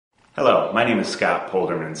Hello, my name is Scott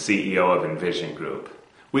Polderman, CEO of InVizion Group.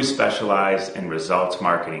 We specialize in results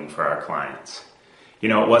marketing for our clients. You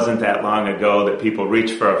know, it wasn't that long ago that people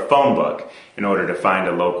reached for a phone book in order to find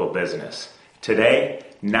a local business. Today,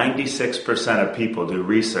 96% of people do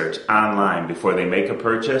research online before they make a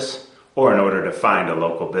purchase or in order to find a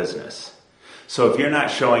local business. So if you're not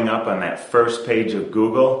showing up on that first page of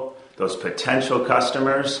Google, those potential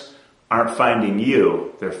customers aren't finding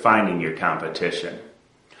you, they're finding your competition.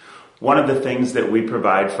 One of the things that we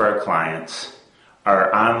provide for our clients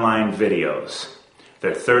are online videos.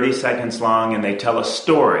 They're 30 seconds long and they tell a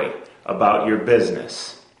story about your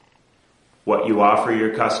business, what you offer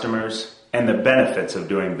your customers, and the benefits of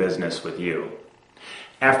doing business with you.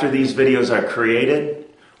 After these videos are created,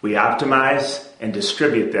 we optimize and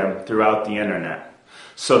distribute them throughout the internet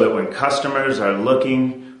so that when customers are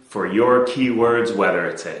looking for your keywords, whether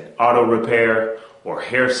it's an auto repair or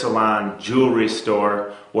hair salon, jewelry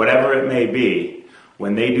store, whatever it may be,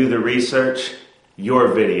 when they do the research, your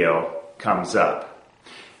video comes up.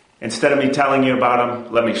 Instead of me telling you about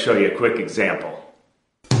them, let me show you a quick example.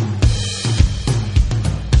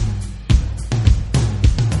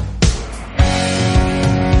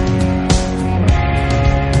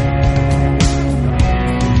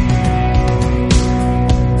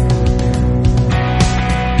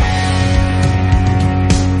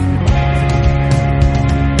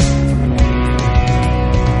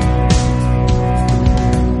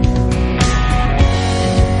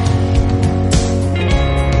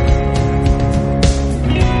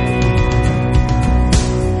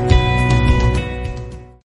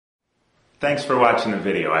 Thanks for watching the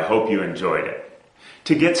video. I hope you enjoyed it.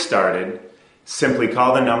 To get started, simply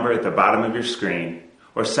call the number at the bottom of your screen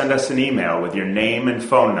or send us an email with your name and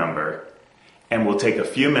phone number, and we'll take a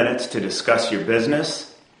few minutes to discuss your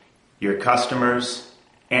business, your customers,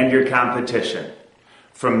 and your competition.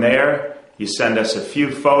 From there, you send us a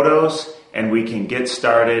few photos and we can get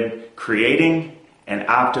started creating and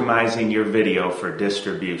optimizing your video for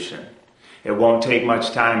distribution. It won't take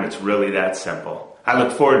much time. It's really that simple. I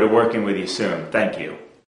look forward to working with you soon. Thank you.